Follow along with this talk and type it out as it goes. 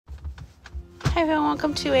Hi everyone,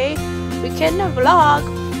 welcome to a weekend vlog.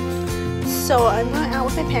 So I'm going out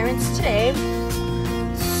with my parents today.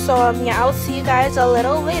 So yeah, I'll see you guys a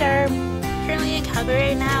little later. Currently in Calgary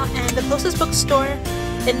right now, and the closest bookstore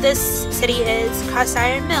in this city is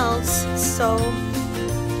Crossiron Mills. So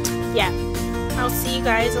yeah, I'll see you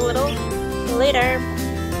guys a little later.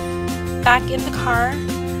 Back in the car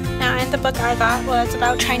now, and the book I got was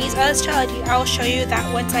about Chinese astrology. I'll show you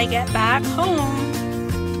that once I get back home.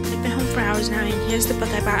 I've been home for hours now, and here's the book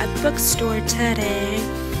I bought at the bookstore today.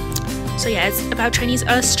 So yeah, it's about Chinese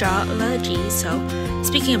astrology. So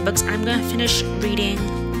speaking of books, I'm gonna finish reading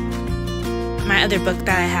my other book that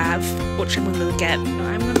I have, which I'm gonna look at.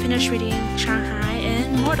 I'm gonna finish reading Shanghai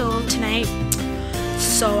Immortal tonight.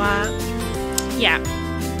 So yeah,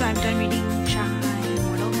 so I'm done reading Shanghai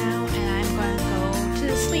Immortal now, and I'm gonna go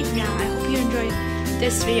to sleep now. I hope you enjoyed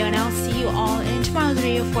this video, and I'll see you all in tomorrow's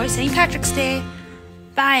video for St. Patrick's Day.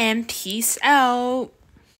 Bye and peace out.